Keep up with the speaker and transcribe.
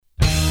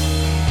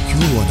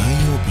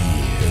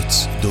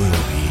It's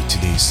Doyobi.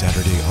 Today is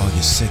Saturday,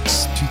 August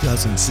 6th,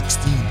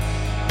 2016.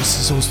 This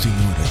is hosting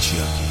Noda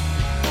Chiaki.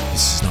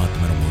 This is not the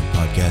Metal Moon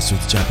Podcast or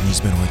the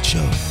Japanese Metalhead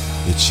Show.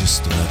 It's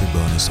just another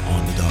bonus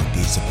on the dog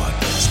days of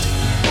podcasting.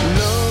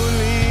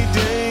 Lonely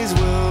days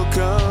will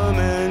come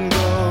and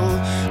go.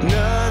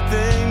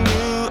 Nothing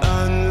new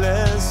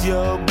unless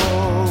you're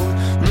bold.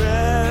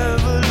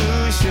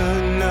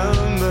 Revolution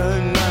number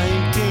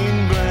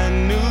 19,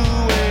 brand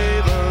new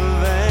wave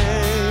of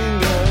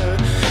anger.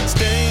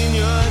 Stain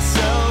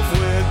yourself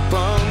with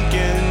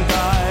pumpkin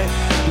pie.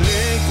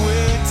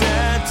 Liquid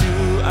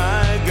tattoo,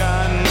 I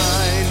got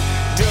mine.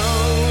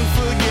 Don't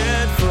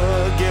forget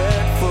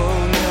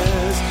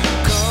forgetfulness.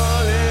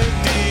 Call it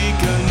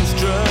deconstruction.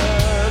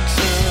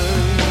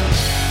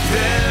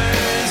 There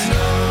is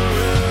no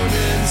room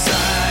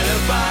inside a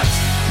box.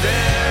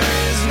 There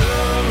is no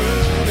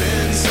room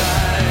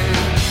inside.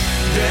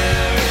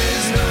 There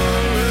is no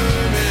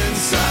room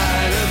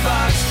inside a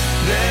box.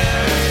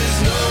 There is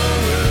no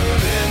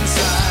room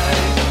inside.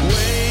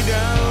 Way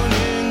down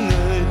in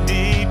the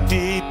deep,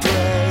 deep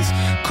press.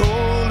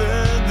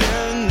 Colder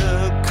than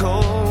the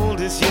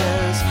coldest,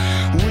 yes.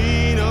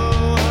 We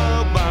know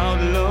about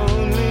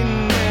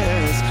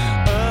loneliness.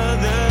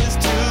 Others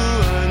to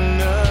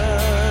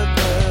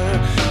another.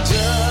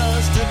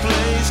 Just a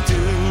place to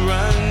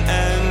run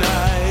and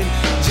hide.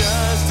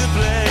 Just a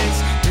place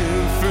to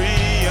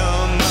free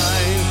your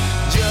mind.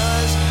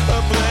 Just a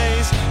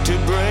place to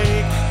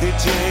break the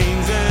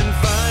chains and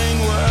find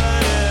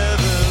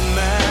whatever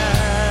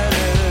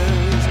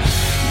matters.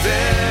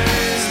 There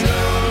is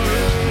no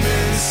room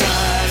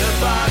inside a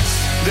box.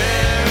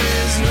 There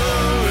is no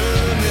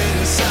room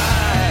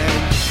inside.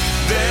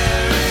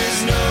 There is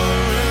no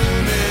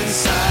room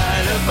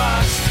inside a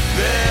box.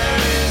 There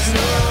is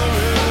no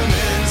room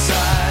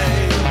inside.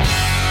 There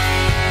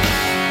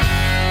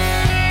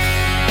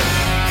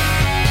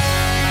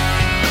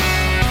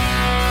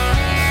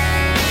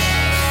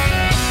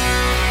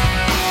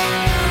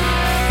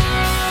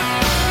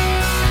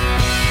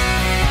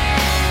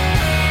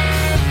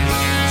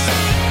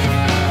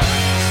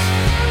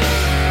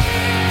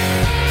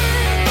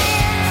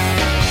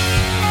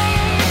is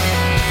no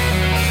room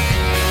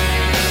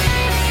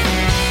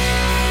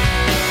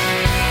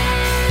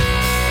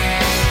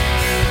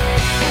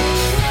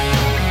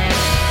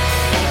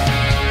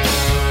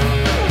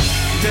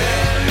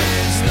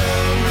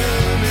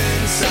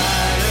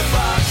inside a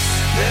box.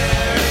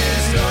 There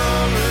is no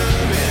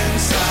room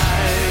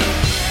inside.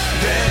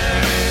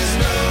 There is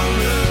no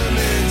room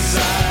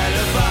inside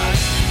a box.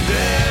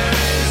 There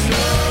is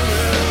no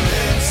room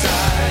inside.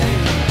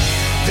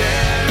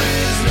 There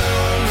is no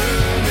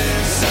room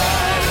inside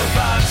a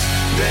box.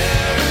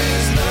 There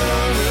is no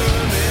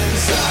room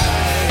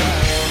inside.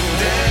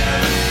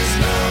 There is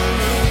no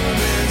room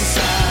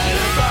inside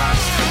a box.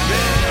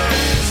 There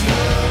is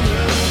no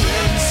room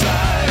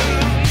inside.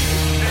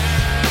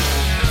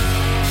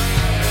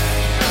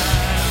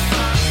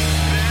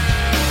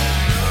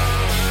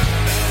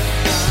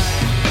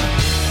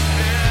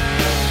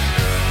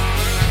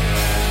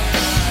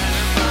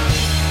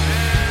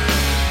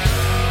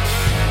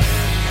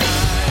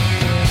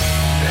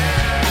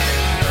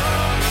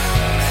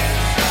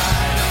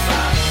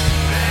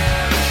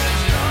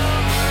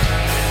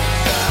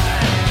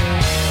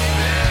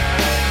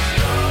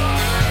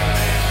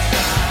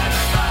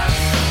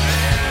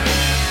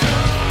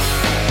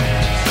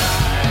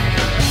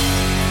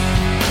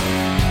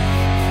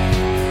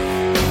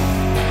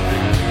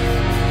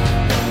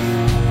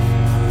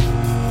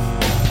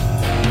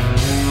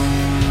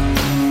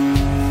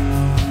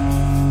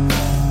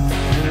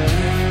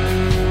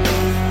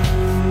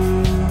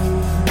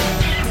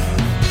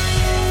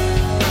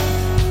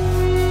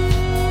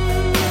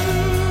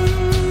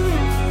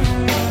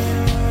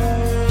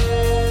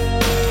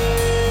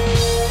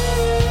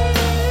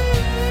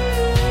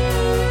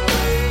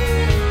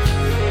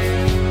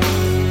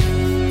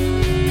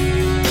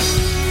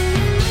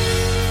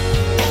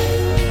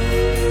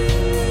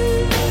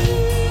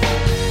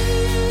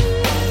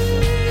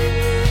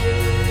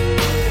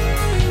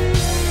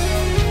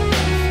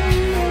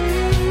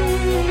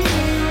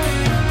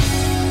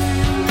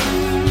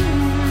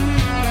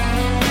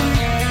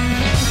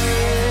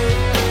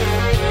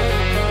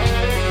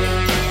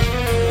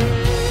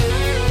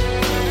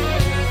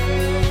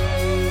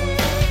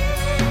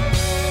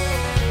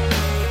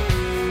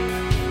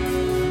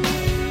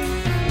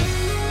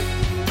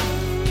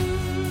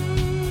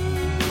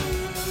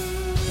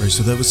 Alright,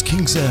 so that was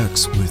King's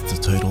X with the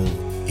title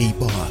A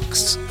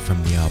Box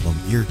from the album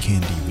Ear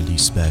Candy,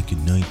 released back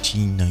in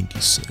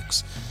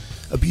 1996.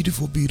 A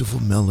beautiful,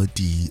 beautiful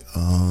melody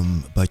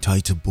by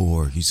Ty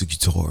Tabor. He's a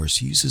guitarist.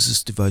 He uses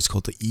this device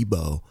called the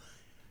EBow.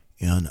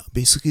 And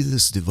basically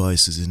this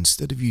device is,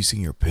 instead of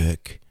using your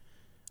pick,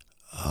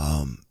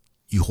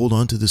 you hold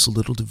on to this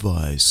little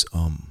device.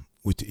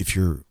 If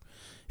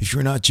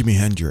you're not Jimi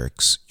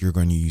Hendrix, you're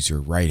going to use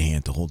your right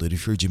hand to hold it.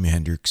 If you're Jimi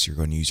Hendrix, you're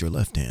going to use your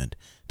left hand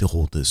to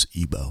hold this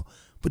EBow.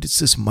 But it's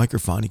this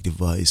microphonic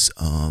device.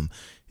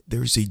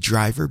 There's a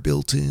driver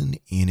built in,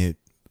 and it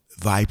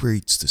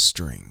vibrates the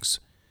strings.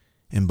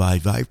 And by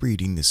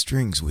vibrating the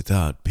strings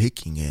without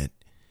picking it,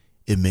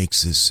 it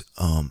makes this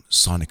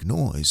sonic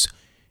noise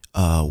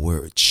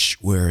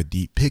where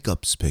the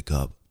pickups pick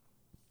up.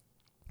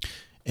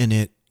 And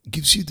it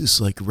gives you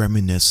this like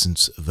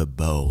reminiscence of a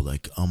bow,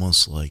 like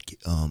almost like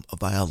a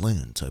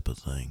violin type of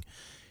thing.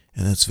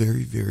 And that's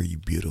very, very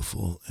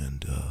beautiful.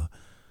 And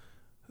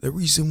the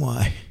reason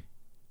why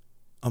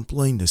I'm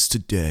playing this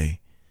today,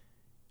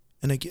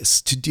 and I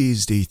guess today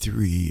is day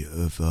 3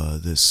 of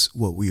this,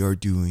 what we are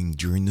doing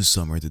during the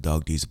summer, the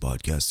Dog Days of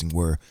Podcasting,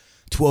 where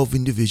 12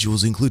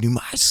 individuals, including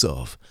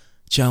myself,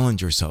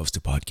 challenge ourselves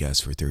to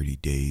podcast for 30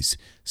 days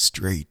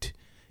straight.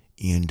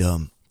 And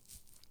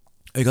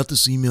I got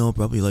this email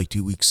probably like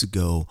 2 weeks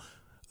ago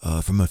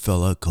from a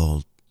fella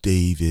called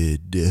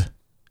David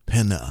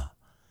PENNA.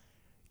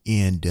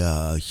 And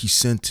he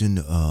sent in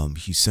a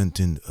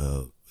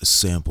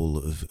sample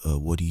of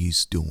what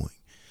he's doing.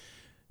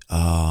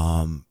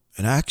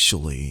 And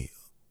actually,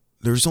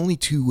 there's only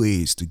 2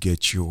 ways to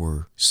get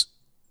your,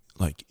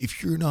 like,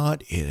 if you're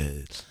not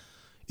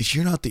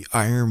the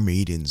Iron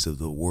Maidens of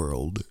the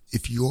world,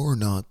 if you're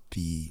not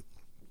the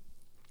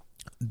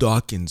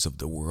Dawkins of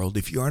the world,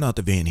 if you're not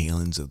the Van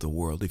Halens of the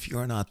world, if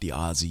you're not the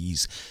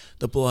Ozzies,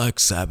 the Black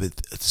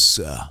Sabbaths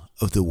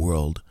of the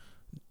world,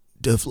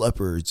 Def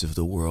Leppards of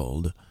the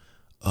world,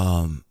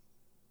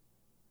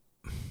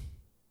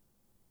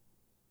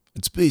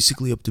 it's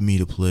basically up to me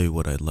to play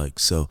what I like.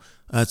 So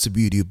that's the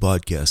beauty of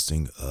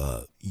podcasting.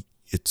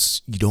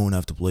 You don't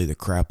have to play the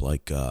crap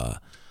like,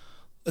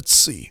 let's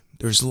see,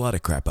 there's a lot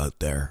of crap out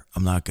there.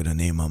 I'm not going to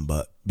name them,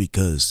 but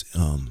because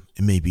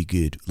it may be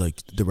good,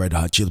 like the Red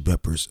Hot Chili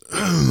Peppers.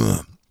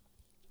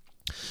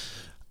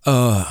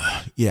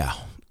 Yeah,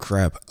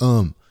 crap.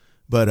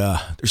 But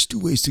there's 2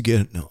 ways to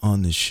get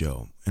on this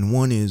show. And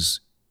one is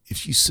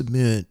if you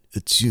submit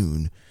a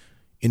tune,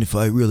 and if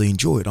I really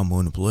enjoy it, I'm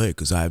going to play it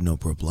because I have no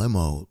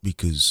problemo,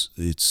 because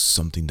it's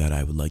something that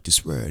I would like to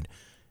spread.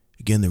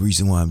 Again, the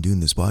reason why I'm doing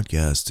this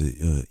podcast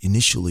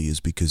initially is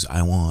because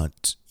I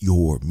want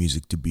your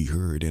music to be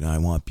heard and I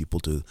want people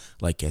to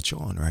like catch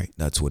on, right?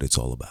 That's what it's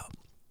all about.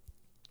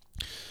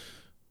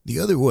 The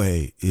other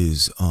way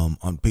is on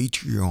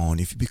Patreon.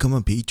 If you become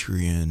a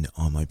Patreon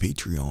on my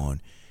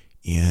Patreon,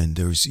 and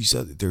there's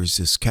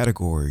this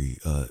category,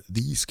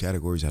 these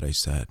categories that I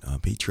set.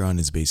 Patreon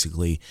is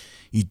basically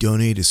you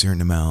donate a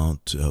certain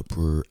amount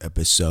per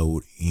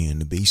episode,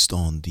 and based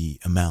on the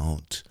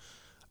amount,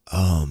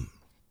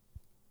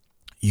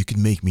 you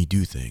can make me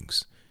do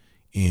things.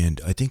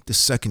 And I think the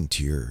second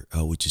tier,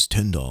 which is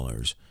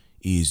 $10,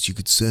 is you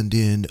could send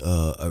in,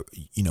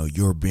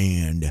 your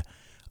band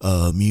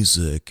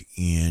music,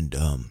 and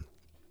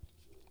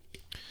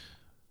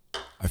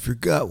I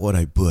forgot what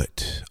I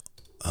put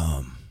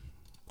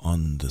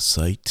on the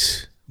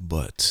site,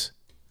 but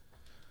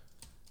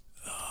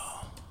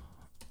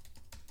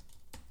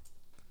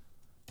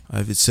I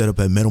have it set up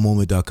at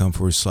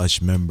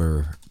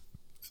metalmoment.com/member.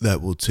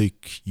 That will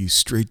take you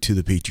straight to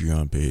the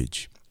Patreon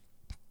page.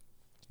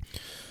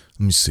 Let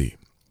me see.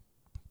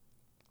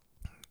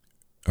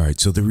 All right,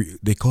 so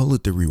they call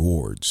it the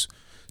rewards.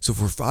 So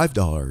for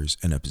 $5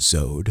 an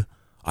episode,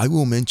 I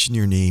will mention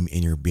your name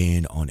and your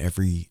band on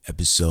every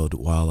episode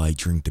while I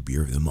drink the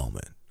beer of the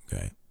moment.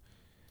 Okay.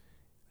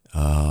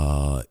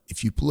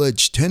 If you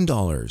pledge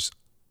 $10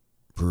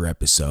 per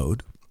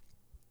episode,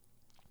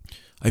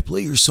 I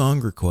play your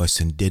song request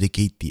and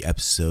dedicate the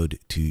episode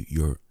to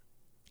your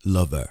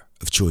lover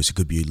of choice. It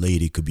could be a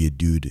lady, it could be a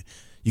dude.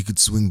 You could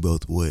swing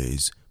both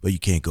ways, but you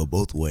can't go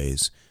both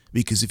ways,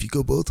 because if you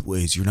go both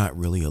ways, you're not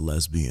really a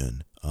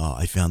lesbian.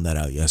 I found that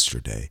out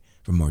yesterday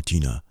from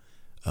Martina,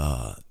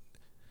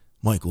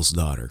 Michael's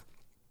daughter.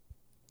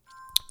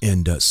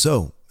 And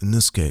so, in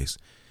this case,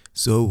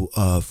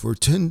 for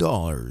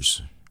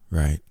 $10,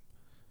 right,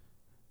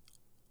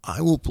 I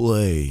will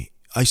play.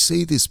 I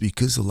say this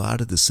because a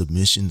lot of the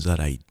submissions that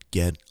I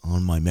get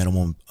on my Metal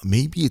Moment,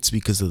 maybe it's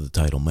because of the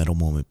title, Metal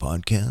Moment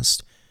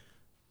Podcast.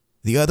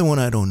 The other one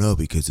I don't know,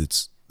 because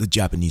it's the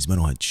Japanese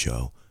Metalhead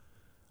show.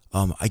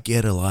 I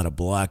get a lot of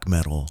black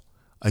metal.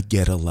 I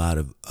get a lot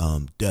of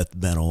death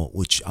metal,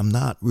 which I'm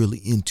not really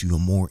into.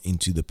 I'm more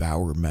into the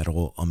power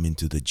metal. I'm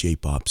into the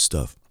J-pop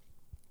stuff.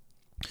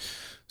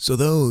 So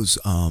those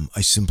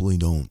I simply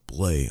don't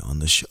play on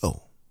the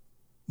show.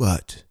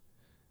 But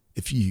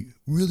if you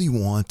really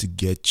want to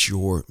get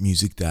your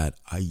music that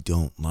I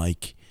don't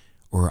like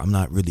or I'm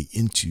not really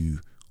into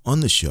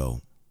on the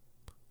show,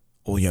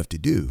 all you have to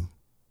do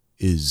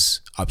is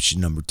option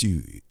number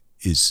 2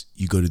 is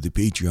you go to the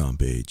Patreon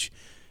page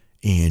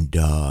and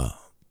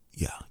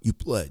you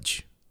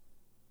pledge.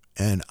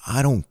 And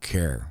I don't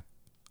care.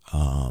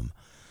 I'm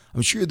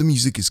sure the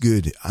music is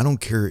good. I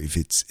don't care if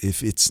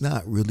it's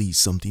not really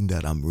something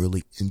that I'm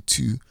really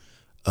into.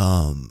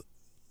 I'm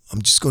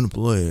just going to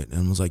play it.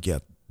 And I was like, yeah,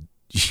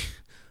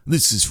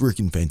 this is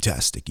freaking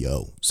fantastic,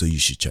 yo. So you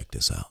should check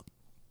this out.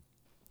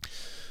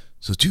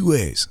 So 2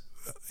 ways.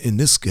 In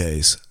this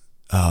case,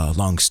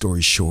 long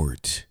story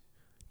short,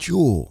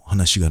 今日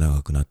話が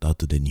長くなった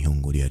後で日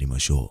本語でやりま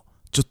しょう。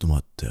ちょっと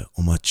待って、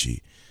お待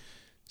ち。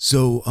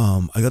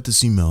I got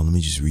this email. Let me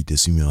just read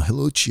this email.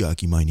 Hello,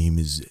 Chiaki. My name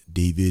is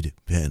David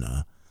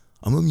PENNA.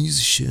 I'm a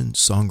musician,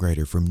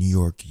 songwriter from New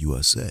York,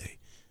 USA.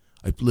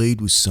 I played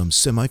with some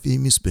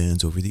semi-famous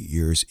bands over the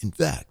years. In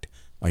fact,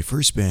 my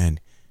first band,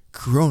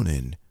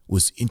 Cronin,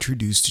 was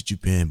introduced to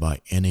Japan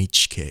by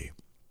NHK.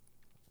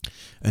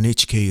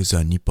 NHK is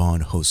a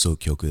Nippon Hoso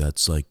Kyoku.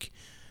 That's like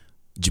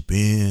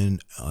Japan.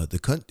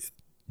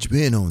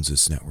 Japan owns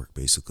this network,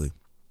 basically.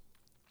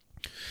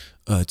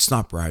 It's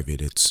not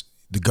private. It's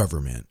the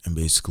government, and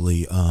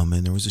basically,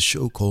 and there was a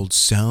show called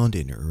Sound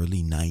in the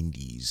early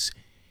 90s,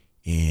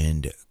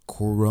 and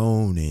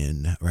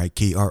Cronin, right,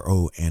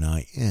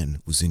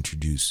 Kronin, was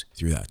introduced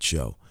through that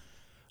show.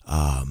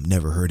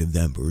 Never heard of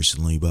them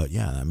personally, but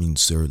yeah, that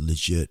means they're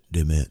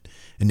legitimate.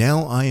 And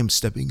now I am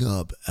stepping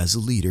up as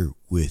a leader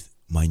with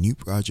my new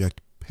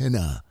project,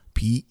 PENNA,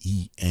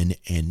 PENNA.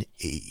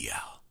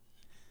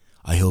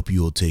 I hope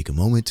you will take a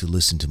moment to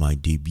listen to my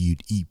debut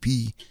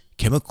EP,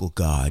 Chemical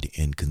God,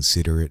 and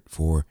consider it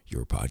for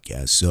your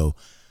podcast. So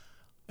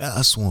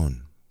that's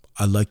one.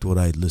 I liked what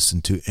I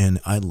listened to, and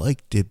I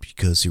liked it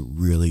because it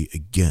really,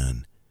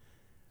 again,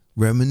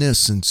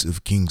 reminiscence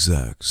of King's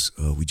X.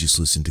 We just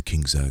listened to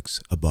King's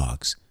X, A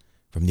Box,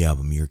 from the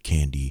album Ear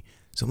Candy.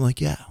 So I'm like,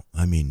 yeah,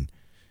 I mean,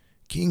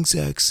 King's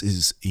X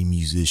is a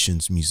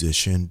musician's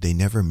musician. They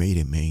never made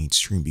it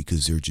mainstream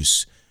because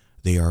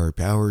they are a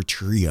power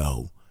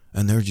trio,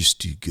 and they're just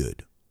too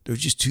good. They're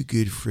just too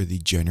good for the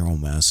general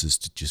masses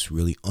to just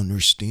really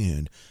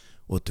understand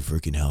what the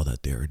freaking hell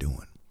that they're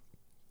doing.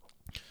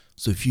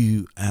 So if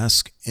you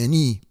ask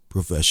any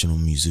professional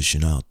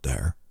musician out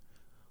there,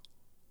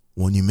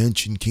 when you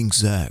mention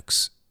King's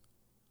X,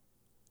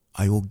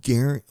 I will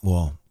guarantee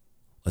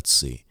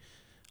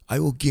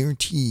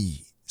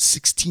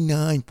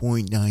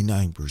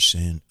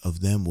 69.99%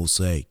 of them will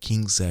say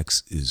King's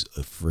X is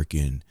a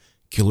freaking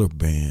killer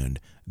band.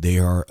 They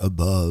are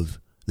above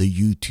the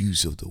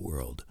U2s of the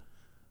world.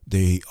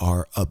 They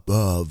are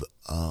above,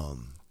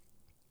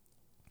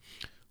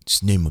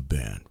 just name a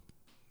band,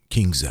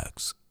 King's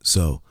X.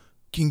 So,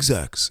 King's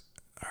X.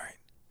 All right.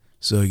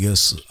 So, I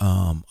guess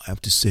I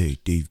have to say,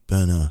 Dave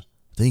PENNA,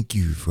 thank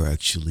you for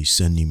actually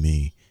sending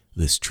me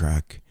this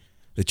track.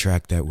 The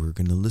track that we're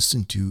going to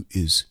listen to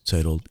is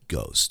titled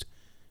Ghost.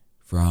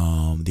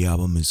 From the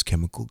album is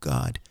Chemical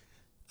God.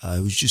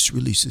 It was just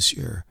released this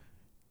year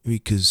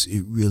because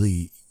it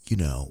really,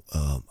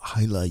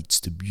 highlights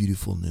the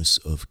beautifulness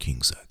of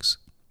King's X.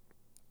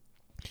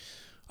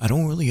 I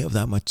don't really have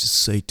that much to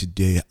say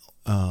today,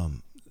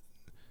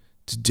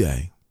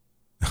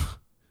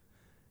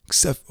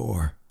 except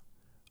for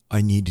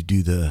I need to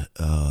do the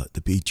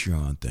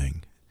Patreon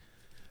thing.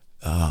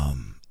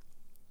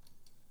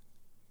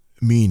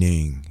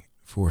 Meaning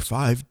for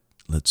the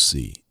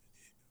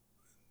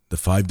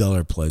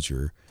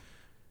 $5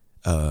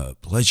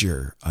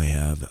 pleasure I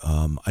have,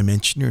 I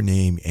mention your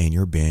name and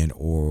your band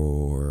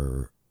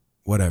or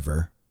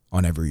whatever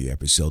on every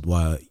episode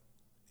while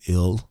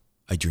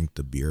I drink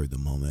the beer at the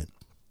moment.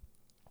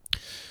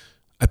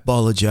 I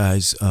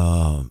apologize.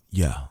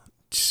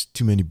 Just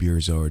too many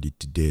beers already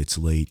today. It's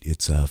late.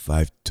 It's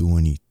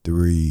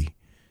 5:23.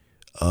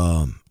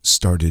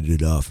 Started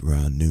it off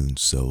around noon,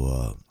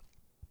 so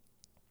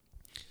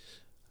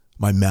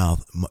my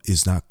mouth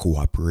is not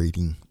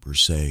cooperating per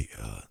se.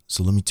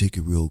 So let me take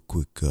a real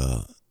quick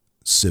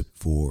sip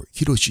for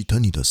Hiroshi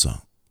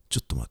Tanida-san. ち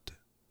ょっと待って。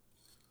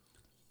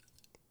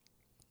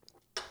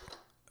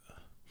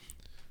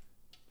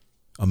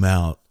I'm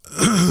out.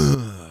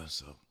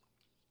 So,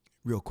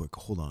 real quick,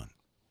 hold on.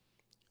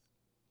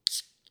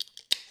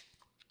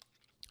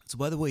 So,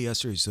 by the way,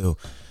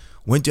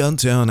 went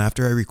downtown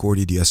after I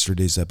recorded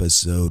yesterday's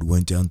episode.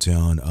 Went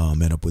downtown,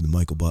 met up with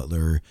Michael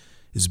Butler.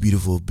 His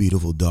beautiful,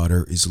 beautiful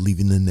daughter is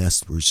leaving the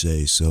nest, per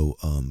se. So,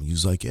 he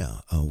was like,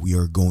 we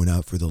are going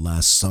out for the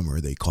last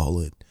summer, they call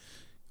it.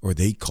 Or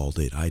they called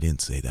it. I didn't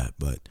say that,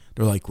 but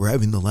they're like, we're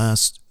having the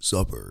last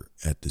supper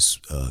at this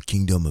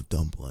Kingdom of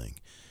Dumpling.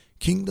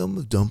 Kingdom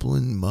of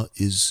Dumpling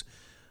is,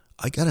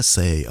 I gotta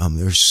say,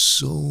 there's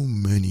so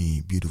many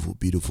beautiful,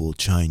 beautiful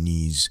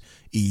Chinese,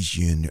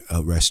 Asian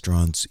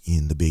restaurants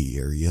in the Bay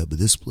Area, but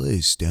this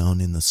place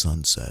down in the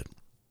Sunset,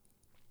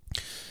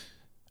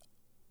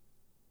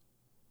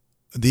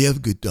 they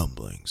have good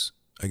dumplings.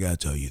 I gotta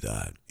tell you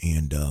that.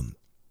 And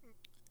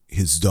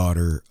his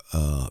daughter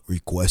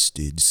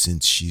requested,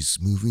 since she's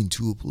moving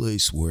to a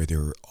place where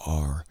there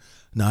are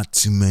not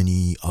too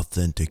many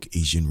authentic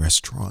Asian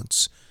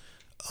restaurants,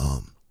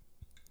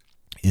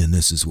 and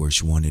this is where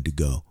she wanted to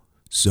go.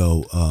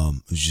 So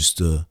it was just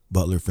the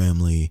Butler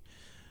family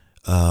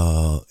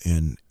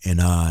and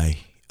I.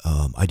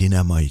 I didn't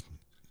have my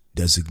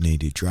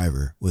designated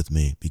driver with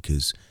me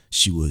because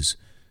she was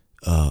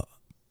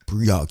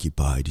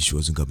preoccupied. She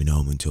wasn't coming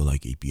home until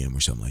like 8 p.m.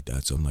 or something like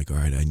that. So I'm like, all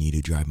right, I need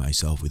to drive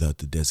myself without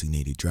the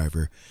designated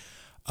driver.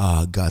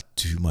 Got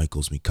to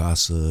Michael's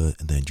Mikasa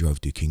and then drove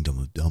to Kingdom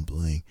of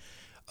Dumpling.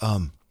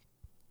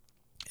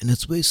 And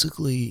it's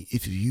basically,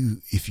 if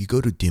you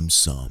go to dim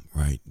sum,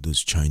 right,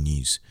 those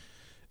Chinese,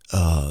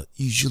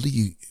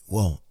 usually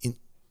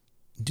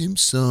dim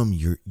sum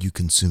you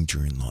consume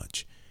during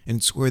lunch. And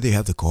it's where they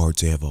have the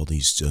cards. They have all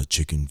these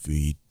chicken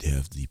feet. They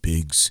have the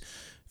pig's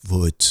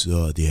foot.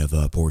 They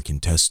have pork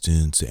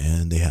intestines.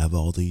 And they have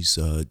all these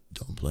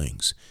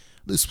dumplings.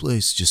 This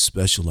place just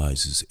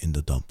specializes in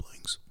the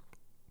dumplings.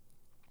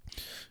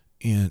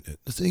 And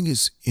the thing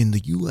is, in the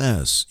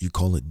U.S., you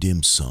call it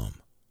dim sum,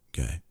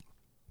 okay,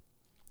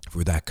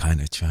 for that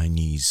kind of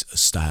Chinese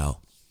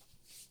style.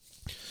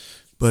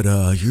 But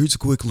here's a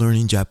quick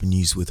learning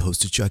Japanese with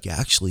hosted Chuck.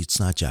 Actually, it's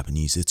not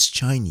Japanese, it's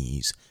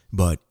Chinese.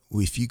 But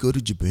if you go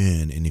to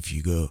Japan and if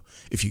you go,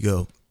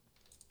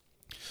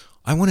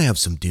 I want to have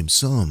some dim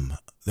sum,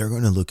 they're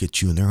going to look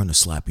at you and they're going to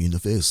slap you in the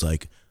face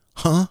like,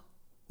 huh?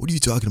 What are you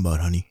talking about,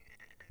 honey?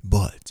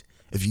 But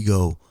if you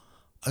go,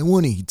 I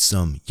want to eat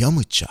some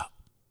yamucha.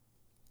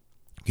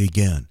 Okay,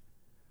 again,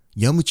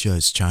 yamucha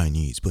is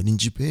Chinese, but in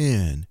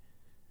Japan,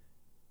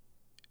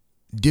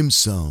 dim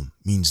sum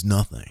means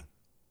nothing.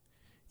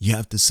 You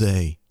have to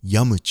say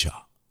yamucha.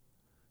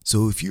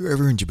 So if you're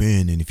ever in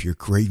Japan and if you're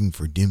craving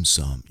for dim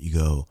sum, you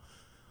go,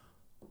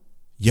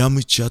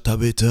 yamucha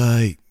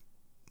tabetai.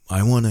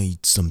 I want to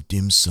eat some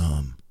dim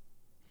sum.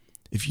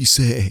 If you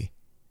say,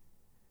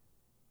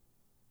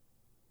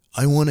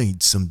 I want to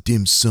eat some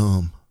dim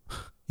sum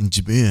in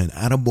Japan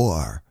at a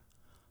bar,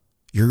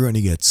 you're going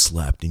to get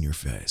slapped in your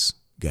face,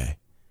 okay?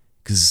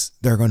 Because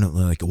they're going to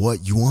like,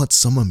 what, you want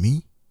some of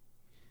me?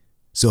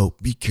 So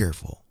be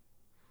careful.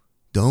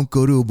 Don't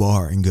go to a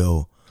bar and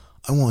go,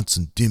 I want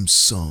some dim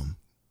sum.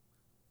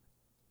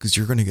 Because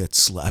you're going to get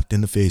slapped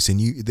in the face and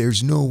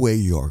there's no way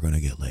you are going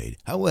to get laid.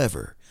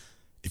 However,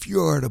 if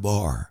you are at a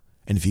bar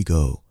and if you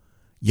go,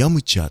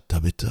 yamucha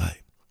tabetai,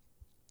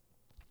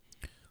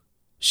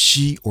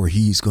 she or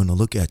he's going to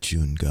look at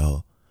you and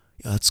go,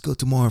 yeah, let's go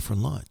tomorrow for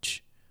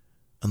lunch.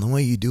 And the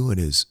way you do it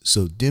is,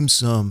 so dim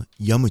sum,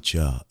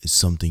 yamucha is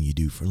something you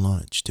do for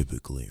lunch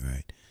typically,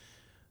 right?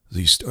 So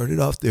you start it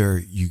off there,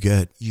 you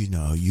get,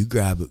 you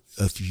grab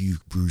a few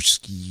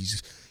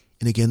brewskis.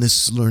 And again,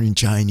 this is learning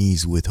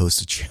Chinese with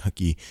hosted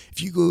Chucky.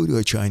 If you go to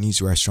a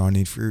Chinese restaurant,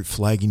 if you're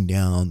flagging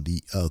down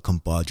the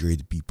compadre,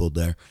 the people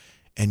there,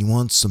 and you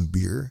want some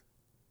beer,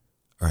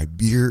 all right,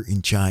 beer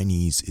in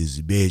Chinese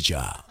is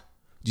beja.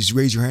 Just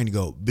raise your hand and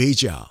go,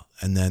 beja.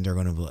 And then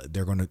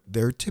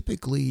they're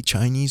typically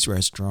Chinese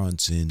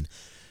restaurants in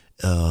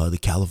the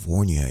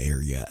California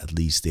area, at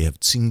least. They have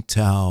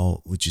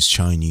Tsingtao, which is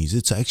Chinese.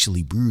 It's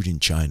actually brewed in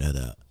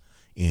China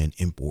and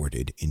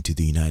imported into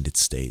the United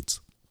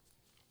States.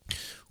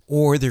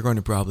 Or they're going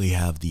to probably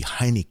have the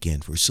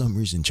Heineken. For some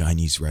reason,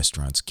 Chinese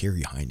restaurants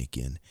carry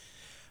Heineken.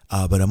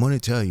 But I'm going to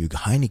tell you,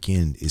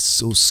 Heineken is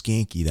so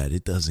skanky that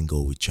it doesn't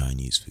go with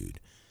Chinese food.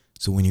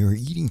 So when you're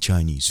eating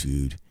Chinese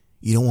food,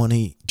 you don't want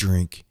to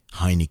drink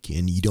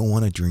Heineken. You don't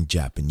want to drink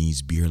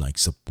Japanese beer like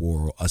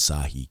Sapporo,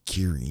 Asahi,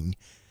 Kirin.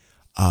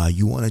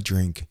 You want to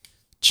drink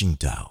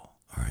Tsingtao. All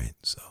right.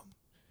 So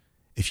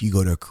if you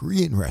go to a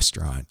Korean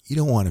restaurant, you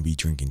don't want to be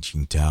drinking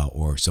Tsingtao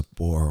or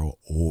Sapporo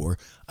or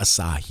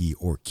Asahi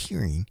or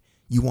Kirin.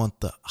 You want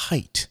the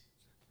height.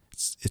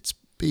 It's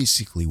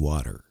basically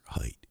water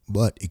height,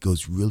 but it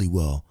goes really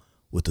well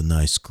with a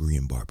nice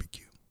Korean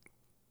barbecue,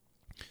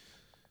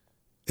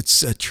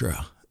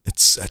 etc.,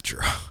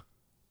 etc.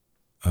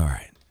 All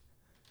right.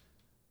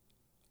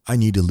 I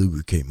need to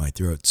lubricate my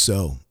throat.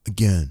 So,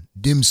 again,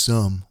 dim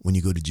sum when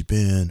you go to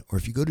Japan, or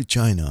if you go to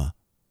China,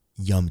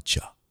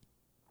 yamcha.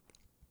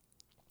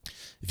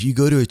 If you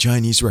go to a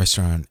Chinese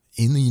restaurant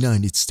in the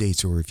United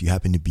States, or if you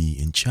happen to be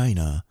in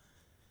China,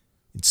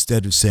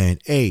 instead of saying,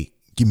 hey,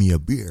 give me a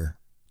beer,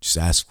 just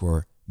ask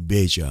for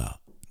beja.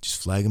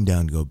 Just flag them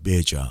down and go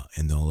beja,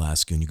 and they'll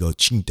ask you, and you go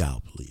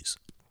Qingdao, please.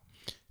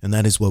 And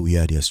that is what we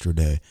had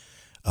yesterday.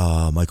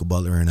 Michael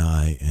Butler and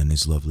I and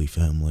his lovely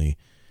family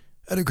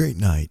had a great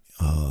night.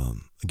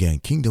 Again,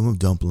 Kingdom of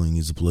Dumpling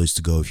is a place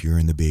to go if you're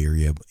in the Bay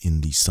Area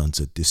in the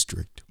Sunset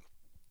District.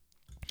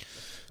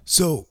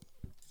 So,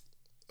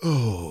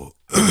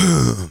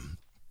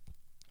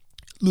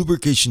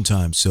 lubrication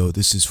time. So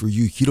this is for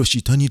you,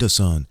 Hiroshi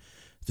Tanida-san.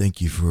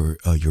 Thank you for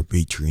your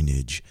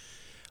patronage.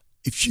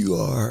 If you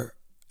are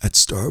at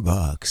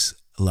Starbucks,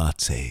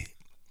 latte.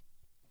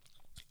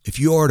 If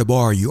you are at a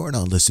bar, you are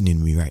not listening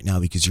to me right now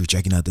because you're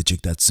checking out the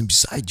chick that's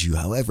beside you.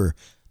 However,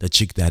 the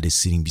chick that is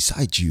sitting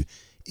beside you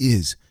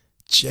is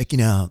checking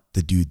out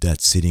the dude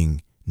that's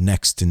sitting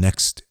next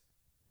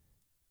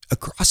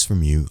across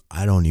from you.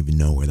 I don't even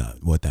know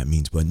what that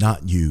means, but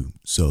not you.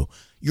 So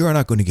you're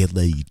not going to get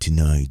laid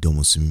tonight.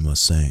 Domo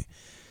sumimasen.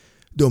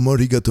 Domo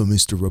arigato,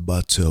 Mr.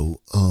 Roboto.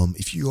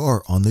 If you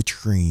are on the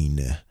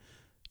train,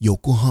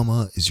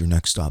 Yokohama is your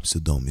next stop, so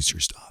don't miss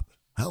your stop.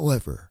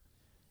 However,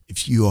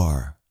 if you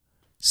are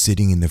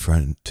sitting in the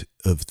front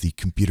of the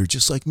computer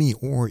just like me,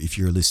 or if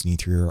you're listening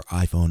through your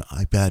iPhone,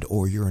 iPad,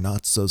 or your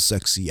not so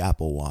sexy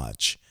Apple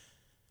Watch,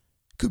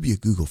 it could be a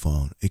Google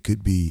phone, it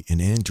could be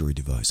an Android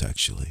device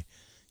actually,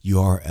 you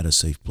are at a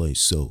safe place.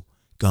 So,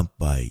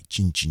 ganpai,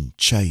 chin chin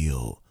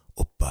chayo,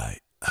 oppai.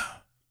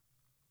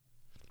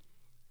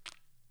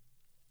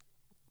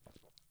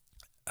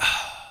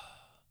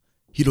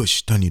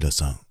 Hiroshi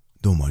Tanida-san,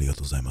 どうもありがと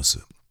うございます。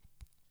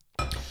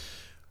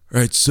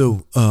Alright,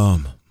 so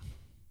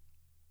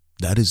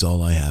that is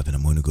all I have, and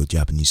I'm going to go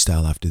Japanese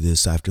style after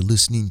this. After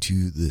listening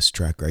to this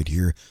track right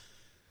here,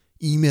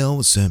 email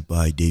was sent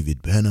by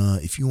David Penna.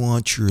 If you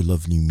want your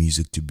lovely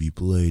music to be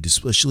played,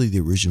 especially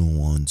the original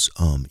ones,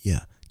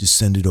 just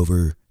send it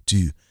over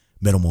to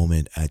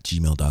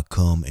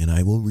metalmoment@gmail.com, and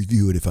I will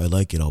review it. If I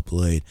like it, I'll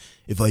play it.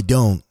 If I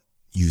don't,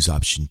 use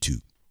option 2.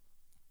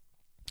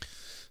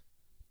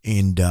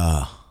 And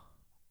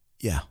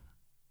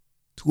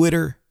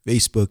Twitter,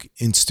 Facebook,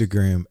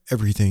 Instagram,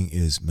 everything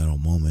is Metal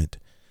Moment.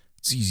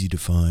 It's easy to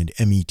find.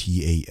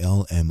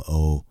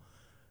 METALMOENT,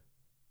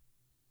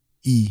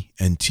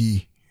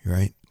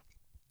 right?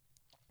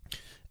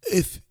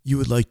 If you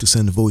would like to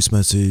send a voice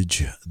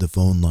message, the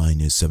phone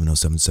line is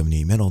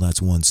 707-78-METAL. That's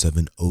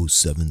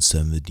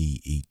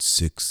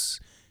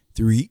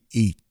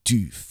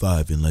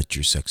 1-707-786-3825. And let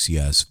your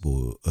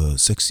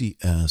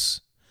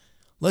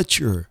let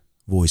your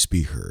voice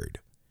be heard.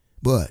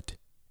 But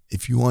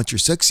if you want your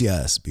sexy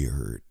ass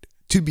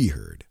to be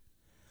heard,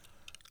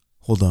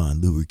 hold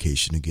on,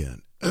 lubrication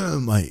again.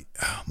 My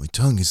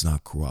tongue is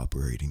not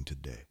cooperating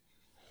today.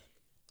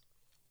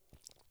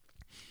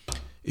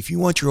 If you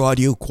want your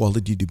audio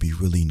quality to be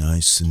really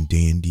nice and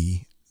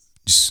dandy,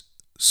 just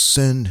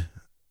send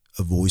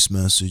a voice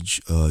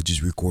message.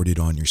 Just record it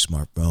on your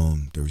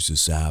smartphone. There's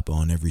this app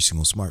on every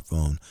single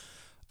smartphone,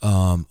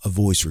 a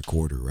voice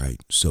recorder,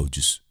 right? So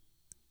just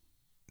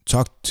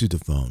talk to the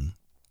phone.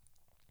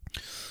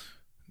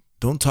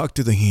 Don't talk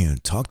to the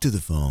hand. Talk to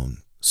the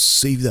phone.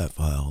 Save that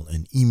file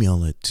and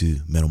email it to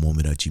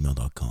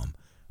metalmoment@gmail.com.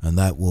 And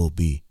that will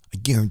be, I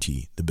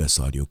guarantee, the best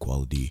audio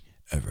quality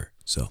ever.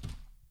 So,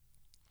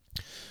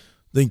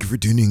 thank you for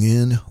tuning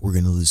in. We're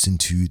going to listen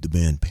to the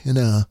band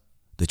PENNA.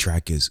 The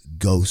track is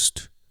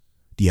Ghost.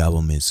 The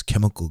album is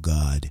Chemical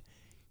God.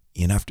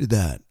 And after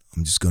that,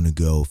 I'm just going to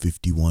go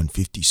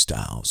 5150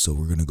 style. So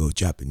we're going to go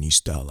Japanese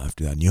style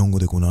after that. 日本語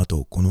でこの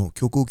後、この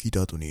曲を聴い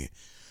た後に、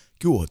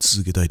今日は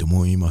続けたいと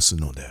思います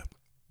ので、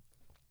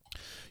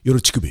よろ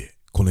しくべ、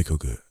この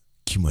曲、聴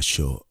きまし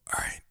ょう。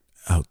Alright,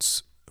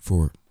 outs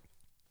for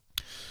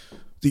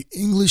the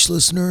English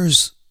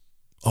listeners.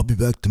 I'll be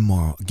back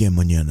tomorrow, again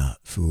mañana,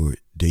 for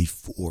day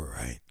 4,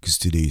 right? Because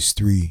today is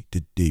 3,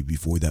 the day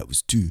before that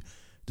was 2,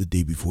 the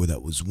day before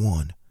that was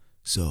 1.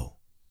 So,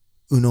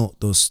 1,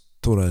 2,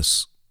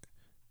 3,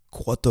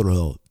 4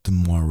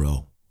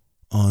 tomorrow.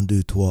 1,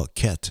 2, 3, 4.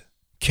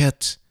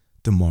 Cat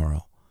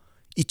tomorrow.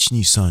 1,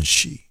 2, 3, 4.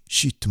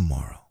 She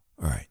tomorrow.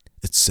 Alright,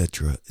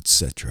 etc.,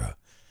 etc.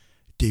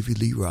 David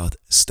Lee Roth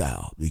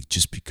style,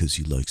 just because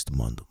he likes to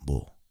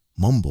mumble.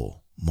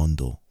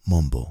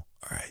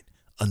 Alright,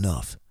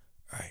 enough.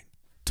 Alright,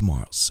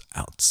 tomorrow's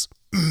outs.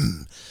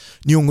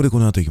 日本語でこ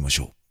の後行きまし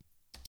ょう。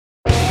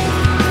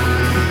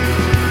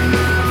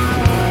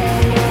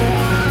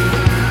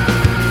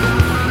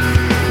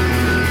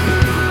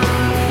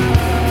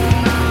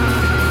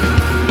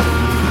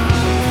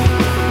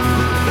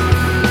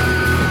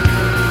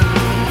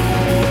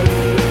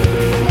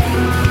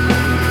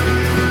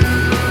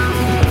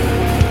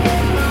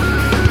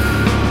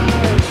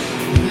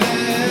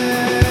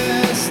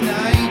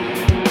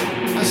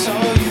I saw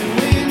you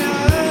in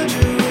a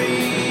dream.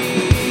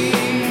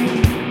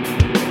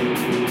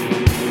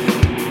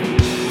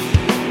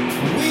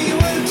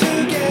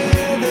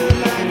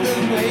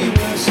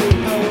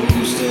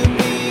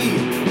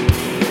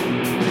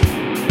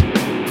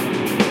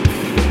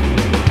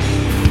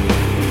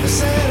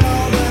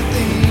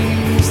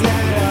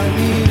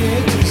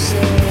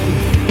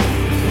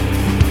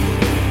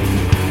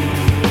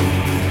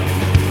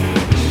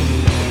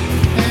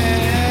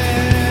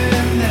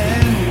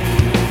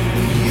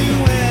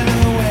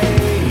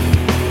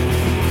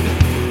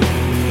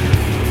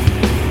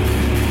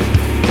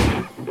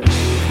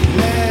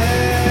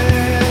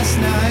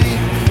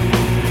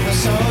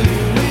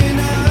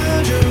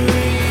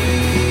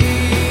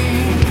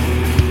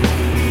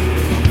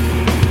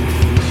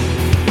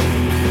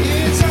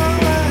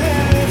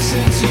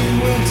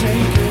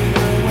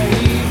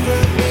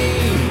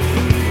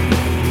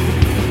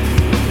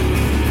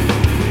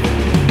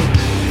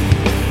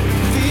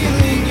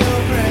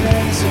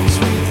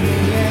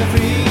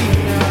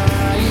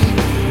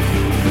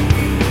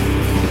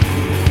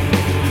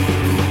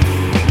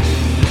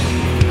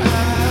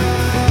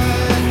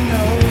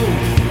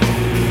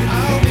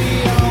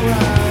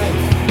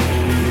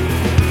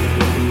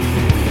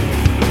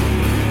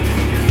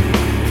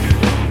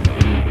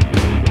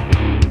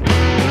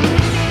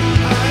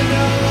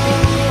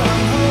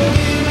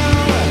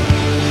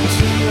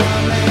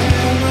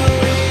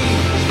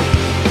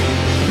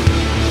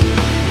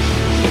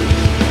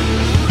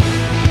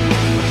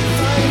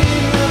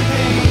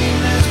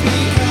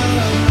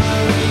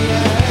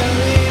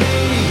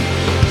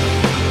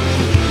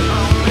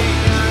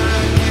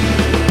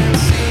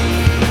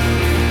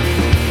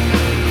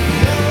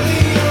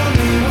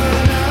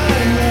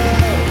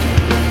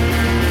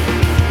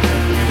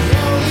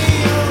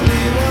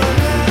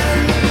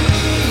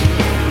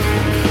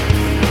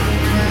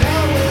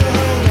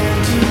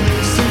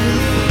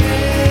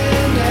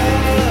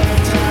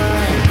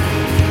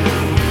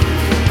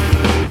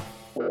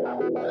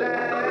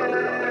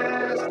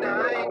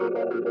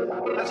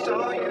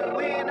 saw you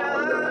in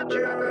a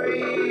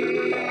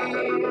dream.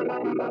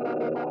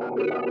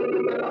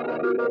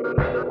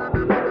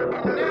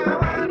 Now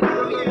I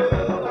know you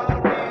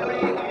are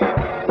really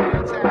here when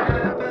it's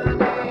happening.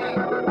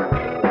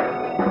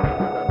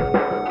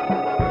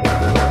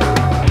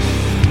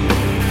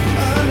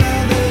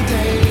 Another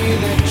day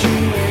that you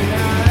and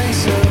I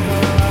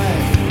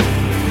survive.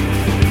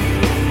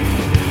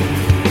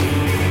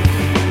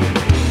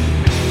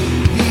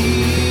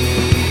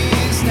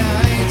 These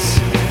nights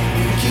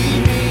keep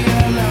me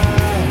alive.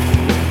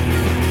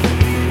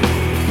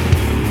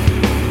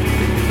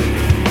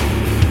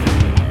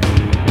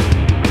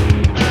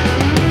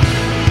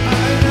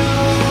 I know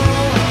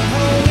I'm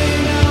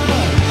holding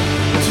on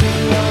to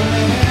a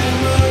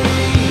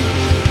memory,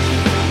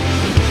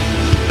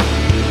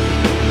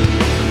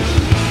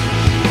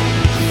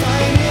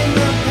 fighting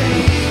the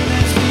pain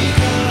that's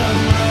become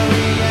my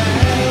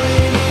reality.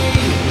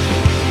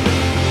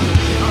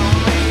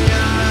 Only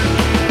I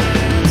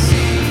can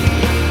see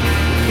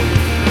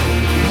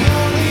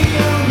you're the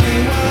only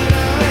one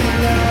I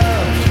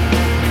love.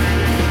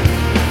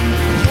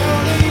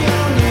 You're the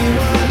only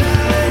one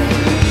I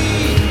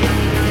need.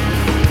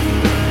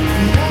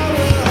 Now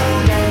we'll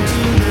hold on to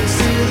this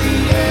till the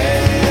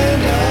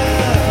end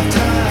of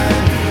time.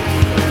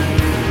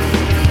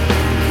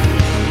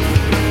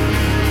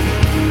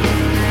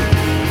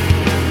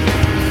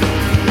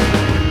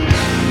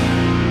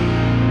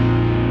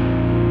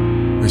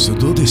そう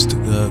どうでした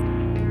か？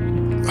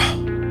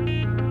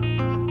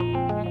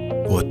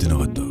終わってな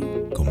かった。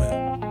ごめん。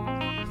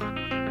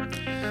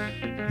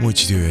もう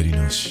一度やり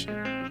直し。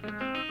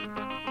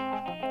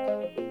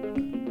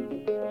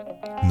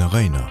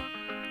長いな。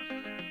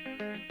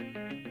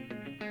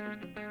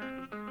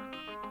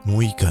も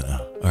ういいか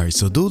な。はい、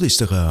そうどうでし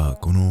たか？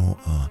この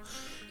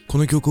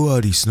曲は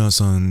リスナー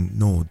さん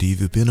のディー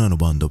ブ・ペナの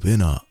バンドペ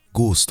ナ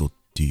ゴーストっ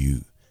てい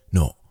う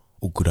の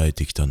送られ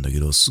てきたんだけ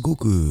ど、すご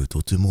く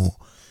とても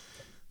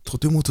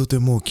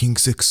キング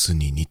セックス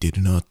に似て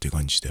るなって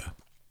感じで、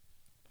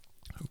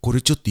こ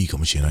れちょっといいか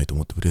もしれないと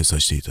思ってプレイさ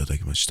せていただ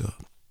きました。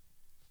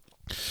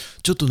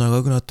ちょっと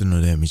長くなってるの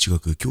で短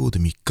く、今日で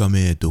3日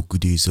目ドッグ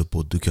ディーズ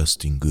ポッドキャス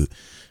ティング、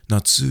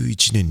夏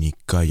1年に1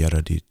回や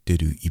られて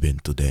るイベン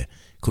トで、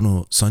こ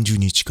の30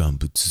日間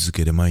ぶっ続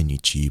けで毎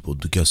日ポッ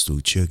ドキャストを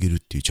打ち上げるっ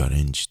ていうチャ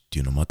レンジって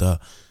いうのをま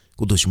た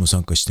今年も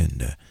参加してん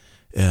で、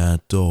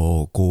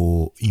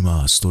こう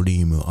今スト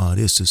リーム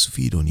RSS フ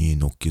ィードに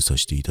載っけさ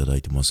せていただ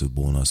いてます。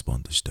ボーナス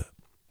版として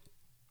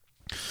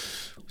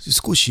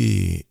少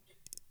し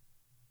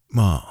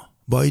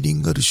バイリ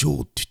ンガルショ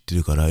ーって言って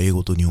るから英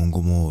語と日本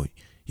語も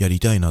やり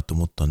たいなと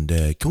思ったん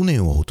で、去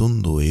年はほと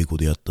んど英語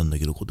でやったんだ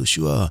けど、今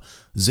年は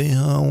前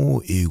半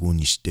を英語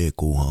にして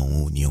後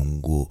半を日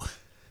本語、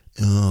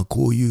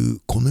こ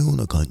のよう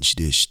な感じ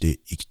でして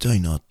いきた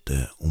いなっ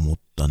て思っ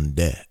たん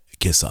で、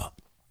今朝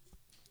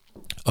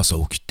朝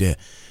起きて、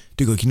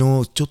てか昨日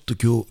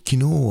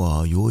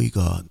は酔い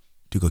が、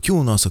てか今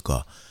日の朝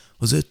か、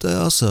絶対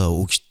朝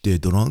起きて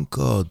ドラン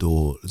カー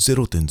ド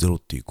 0.0 っ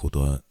ていうこ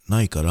とは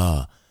ないか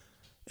ら、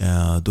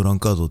ドラン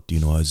カードってい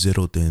うのは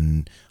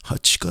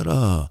 0.8 か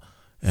ら、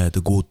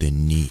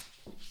5.2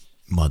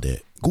 ま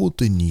で、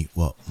5.2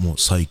 はもう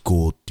最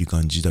高っていう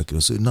感じだけ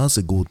ど、それな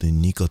ぜ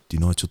 5.2 かってい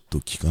うのはちょっと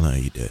聞かな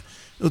いで、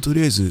と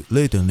りあえず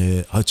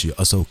 0.08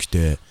 朝起き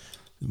て、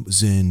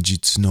前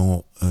日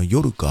の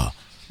夜か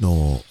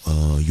の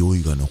酔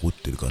いが残っ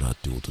てるからっ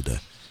ていうことで、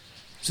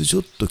それちょ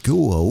っと今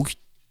日は起き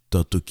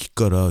た時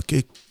から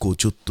結構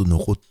ちょっと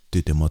残っ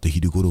てて、また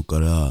昼頃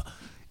から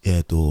じ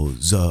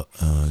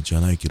ゃ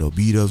ないけど、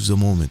ビール・オブ・ザ・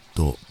モーメン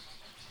ト、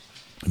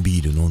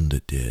ビール飲ん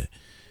でて、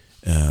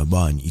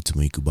いつ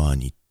も行くバー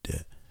に行っ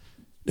て、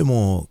で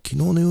も昨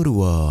日の夜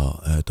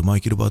は、マ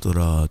イケル・バト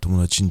ラー友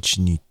達ん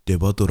家に行って、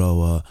バトラー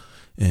は、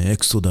エ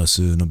クソダ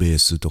スのベー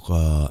スと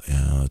か、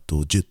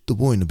ジェット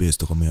ボーイのベース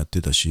とかもやっ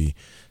てたし、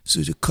そ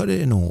れで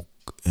彼の、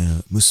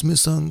娘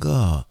さん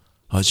が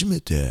初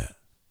めて、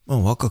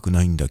若く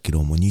ないんだけ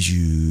ども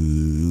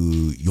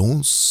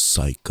24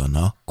歳か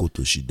な、今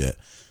年で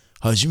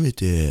初め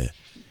て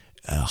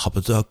羽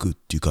ばたくっ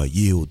ていうか、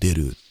家を出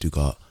るっていう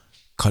か、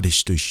彼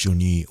氏と一緒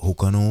に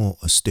他の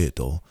ステー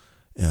ト、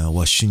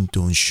ワシン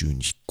トン州に引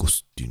っ越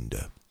すっていうん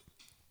で、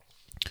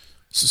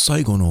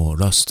最後の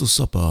ラスト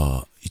サパ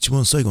ー、一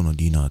番最後の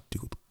ディナーって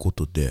いうこ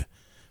とで、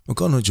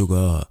彼女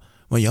が、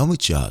ヤム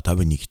チャ食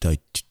べに行きたいっ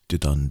て言って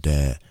たん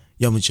で、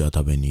ヤムチャ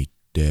食べに行っ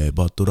て、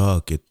バトラ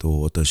ー家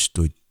と私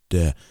と行っ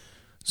て、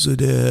それ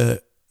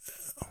で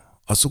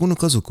あそこの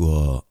家族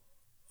は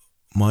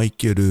マイ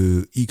ケ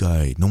ル以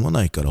外飲ま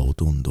ないから、ほ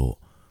とんど、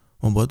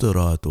バト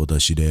ラーと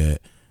私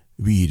で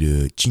ビ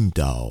ールチン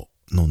タを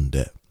飲ん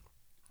で、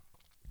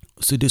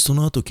それでそ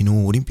の後昨日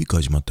オリンピック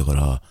始まったか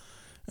ら、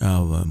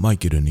マイ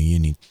ケルの家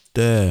に行っ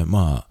て、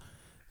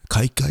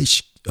開会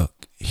式、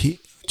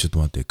ちょっと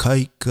待って、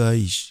閉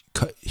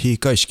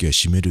会式は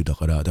閉めるだ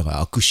から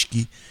握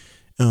式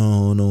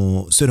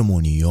セレ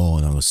モニーを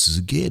なんか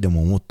すげえで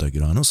も思ったけ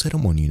ど、セレ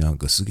モニーなん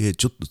かすげえ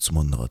ちょっとつ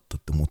まんなかったっ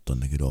て思った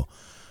んだけど、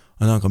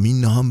なんかみ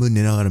んな半分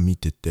寝ながら見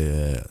て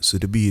て、そ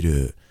れでビー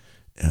ル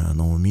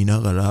見な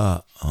が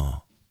ら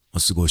過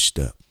ごし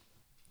て、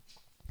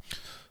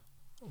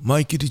マ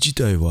イケル自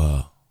体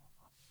は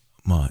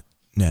まあ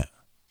ね、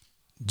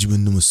自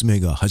分の娘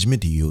が初め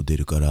て家を出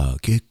るから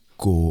結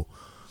構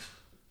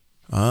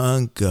な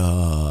ん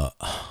か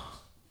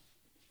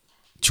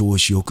調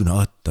子良く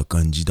なった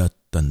感じだっ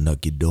たんだ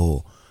け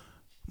ど、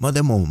まあ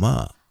でも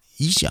まあ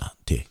いいじゃんっ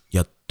て、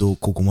やっと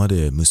ここま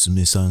で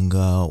娘さん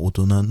が大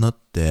人になっ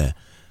て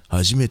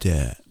初め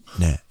て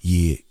ね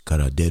家か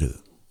ら出る。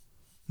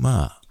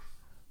まあ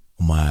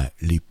お前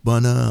立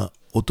派な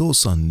お父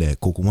さんで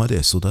ここまで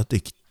育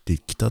てて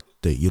きたっ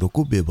て喜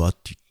べばって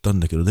言ったん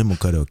だけど、でも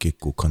彼は結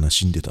構悲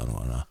しんでたの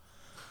かな。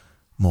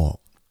も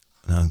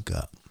うなん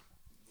か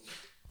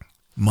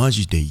マ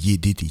ジで家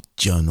出て行っ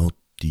ちゃうのっ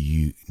て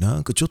いう、な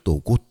んかちょっと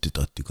怒って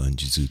たって感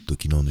じ、ずっと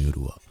昨日の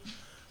夜は。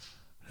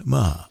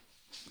まあ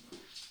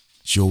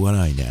しょうが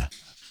ないね、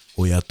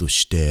親と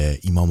して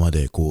今ま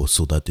でこう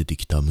育てて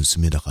きた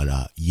娘だか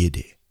ら家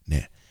で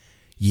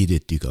っ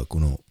ていうかこ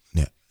の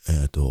ね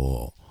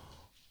も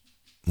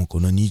うこ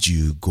の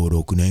25、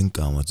6年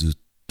間はずっ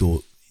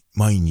と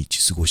毎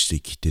日過ごして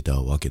きて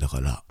たわけだか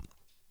ら、ま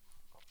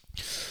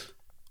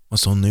あ、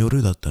そんな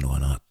夜だったのか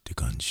なって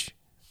感じ。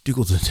という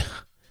ことで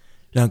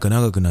なんか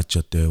長くなっち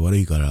ゃって悪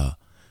いから、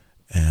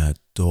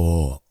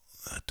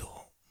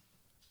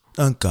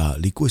なんか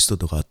リクエスト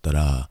とかあった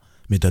ら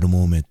メタル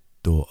モーメン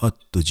ト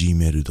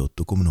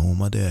@gmail.com の方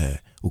ま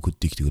で送っ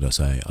てきてくだ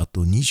さい。あ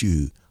と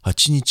28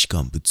日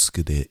間ぶっつ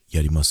けで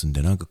やりますん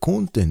で、なんかコ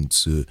ンテン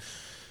ツ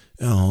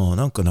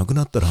なんかなく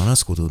なったら話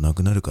すことな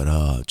くなるか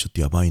らちょっ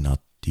とやばいな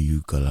ってい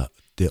うからっ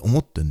て思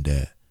ってん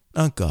で、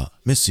なんか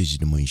メッセージ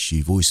でもいい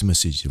しボイスメッ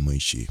セージでもい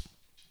いし、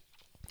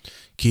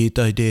携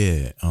帯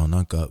でな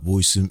んかボ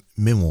イス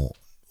メモ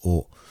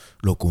を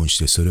録音し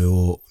てそれ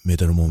をメ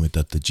タルモーメン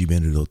ト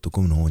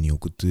@gmail.com の方に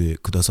送って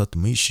くださって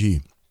もいい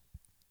し、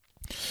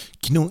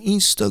昨日イ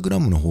ンスタグラ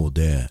ムの方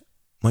で、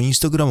まあインス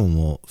タグラム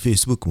もフェイ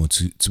スブックも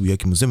つぶや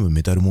きも全部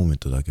メタルモーメン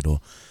トだけ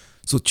ど、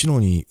そっちの方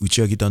に打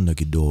ち上げたんだ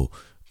けど、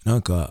な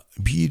んか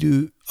ビ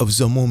ールオブ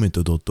ザモーメン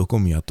ト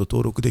 .com やっと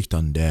登録できた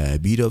んで、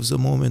ビールオブザ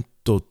モーメン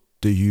トっ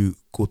ていう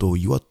ことを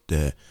祝っ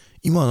て、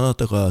今あな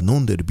たが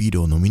飲んでるビー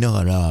ルを飲みな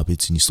がら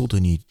別に外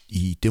に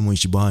いてもいい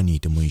しバーにい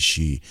てもいい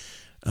し、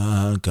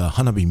なんか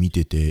花火見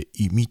てて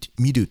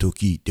見ると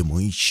きで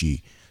もいい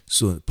し、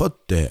そうパッ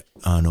て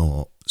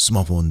ス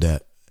マホ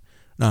で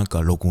なん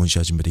か録音し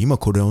始めて、今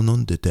これを飲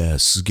んでて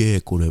すげ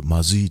えこれ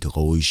まずいと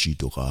か美味しい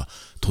とか、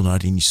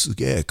隣にす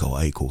げえ可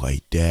愛い子が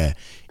いて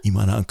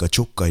今なんか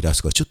ちょっかい出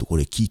すからちょっとこ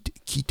れ聞い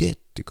てっ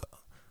てか、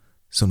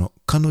その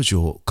彼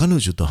女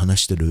と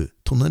話してる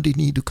隣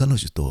にいる彼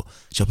女と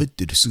喋っ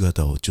てる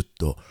姿をちょっ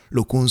と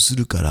録音す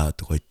るから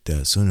とか言っ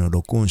て、そういうのを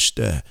録音し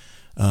て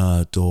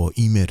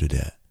E メール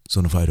で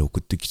そのファイルを送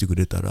ってきてく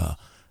れたら、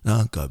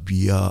なんか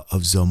Beer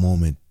of the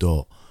Moment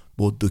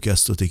ポッドキャ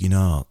スト的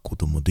なこ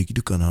ともでき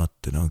るかなっ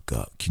てなん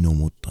か昨日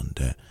思ったん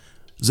で、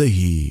ぜ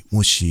ひ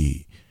も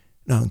し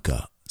なん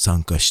か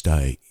参加し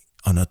たい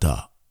あな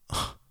た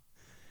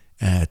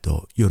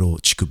よろ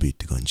ちくびっ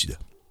て感じで。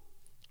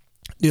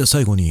では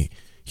最後に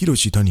ひろ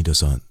し谷田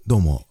さん、ど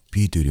うも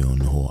ピートリオン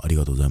の方あり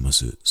がとうございま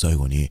す。最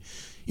後に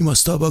今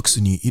スターバック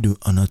スにいる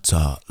あな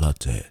たラ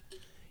テ、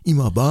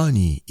今バー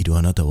にいる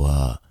あなた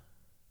は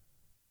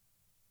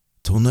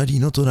隣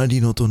の彼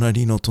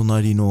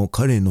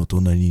の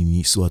隣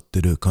に座っ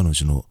てる彼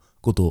女の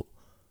こと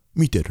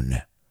見てる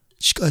ね。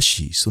しか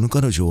しその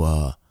彼女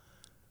は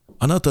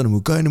あなたの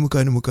向かいの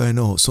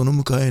その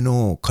向かい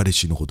の彼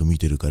氏のこと見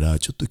てるから、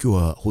ちょっと今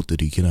日はホテ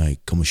ル行けない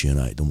かもしれ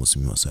ない。どうもす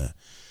みません。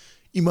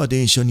今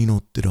電車に乗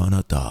ってるあ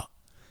なた、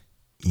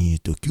今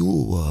日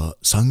は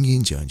三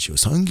軒茶屋にしよう。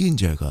三軒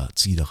茶屋が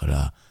次だか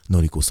ら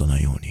乗り越さな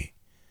いように。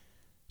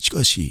し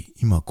かし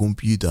今コン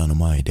ピューターの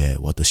前で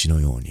私の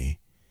ように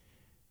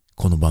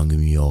この番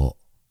組を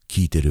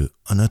聞いてる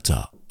あな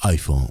た、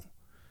iPhone、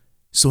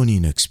ソニー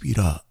の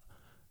Xperia、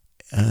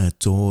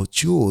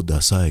超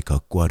ダサいか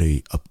っこ悪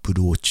い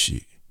Apple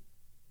Watch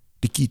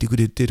で聞いてく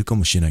れてるか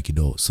もしれないけ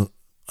ど、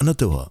あな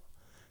たは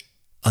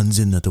安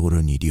全なとこ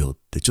ろにいるよっ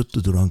て、ちょっ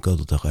とドランカー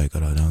ド高いか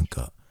らなん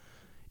か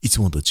いつ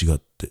もと違っ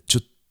てち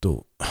ょっ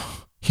と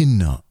変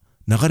な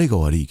流れが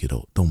悪いけ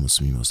ど、どうも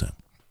すみません。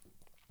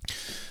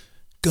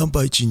乾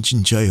杯チンチ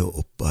ンチャイお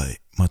っぱい、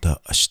ま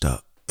た明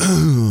日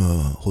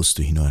ホス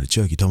ト日野原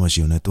千秋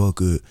魂のネットワー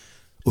ク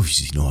オフィ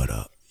ス日野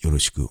原、よろ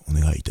しくお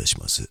願いいたし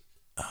ます。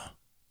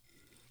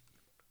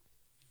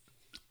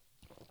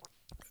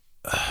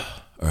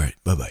Alright,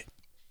 bye bye.